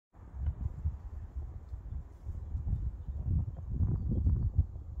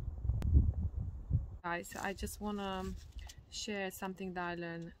Guys, I just want to share something that I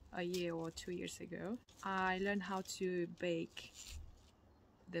learned a year or 2 years ago. I learned how to bake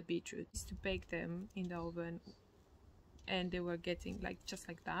the beetroots, to bake them in the oven, and they were getting just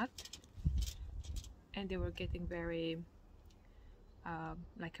like that, and they were getting very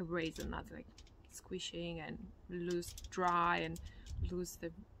like a raisin nut, like squishing and loose, dry, and lose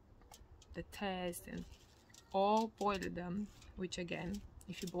the taste, and all boiled them, which again,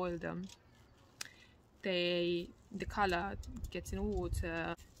 if you boil them, the color gets in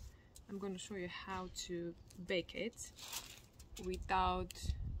water. I'm going to show you how to bake it without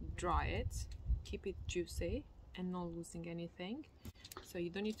dry it, keep it juicy and not losing anything. So you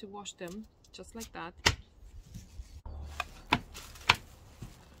don't need to wash them, just like that.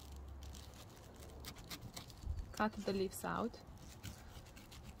 Cut the leaves out.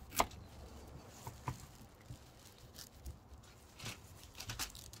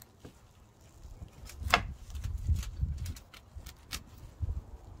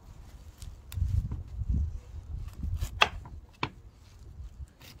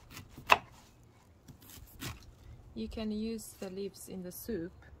 You can use the leaves in the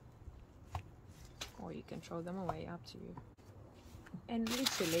soup, or you can throw them away, up to you. And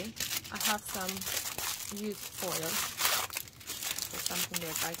literally, I have some used foil, or something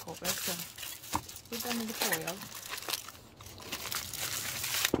that I cover, so put them in the foil,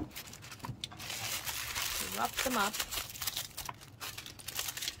 wrap them up.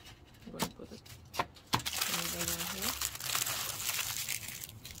 I'm going to put it in here.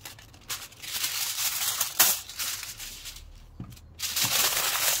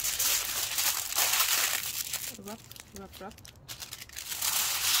 Wrap. You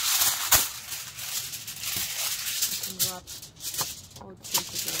can wrap all three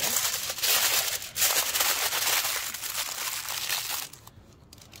together.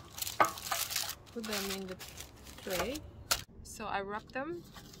 Put them in the tray. So I wrap them,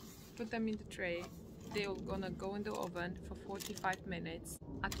 put them in the tray. They're gonna go in the oven for 45 minutes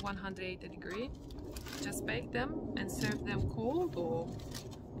at 180 degrees. Just bake them and serve them cold or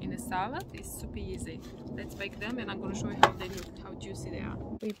in a salad. It's super easy. Let's bake them, and I'm going to show you how they look, how juicy they are.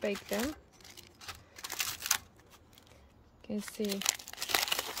 We bake them. You can see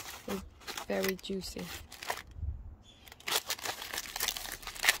it's very juicy.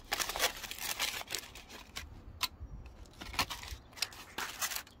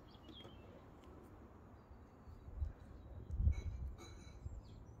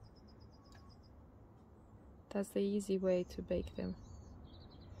 That's the easy way to bake them.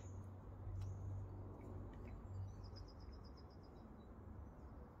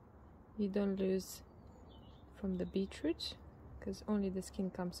 You don't lose from the beetroot because only the skin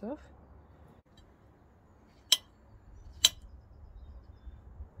comes off.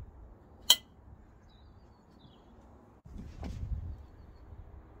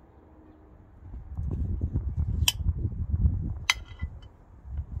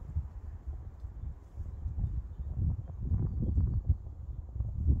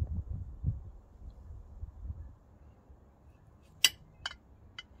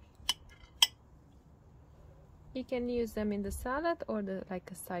 You can use them in the salad or like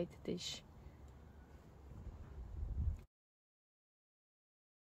a side dish.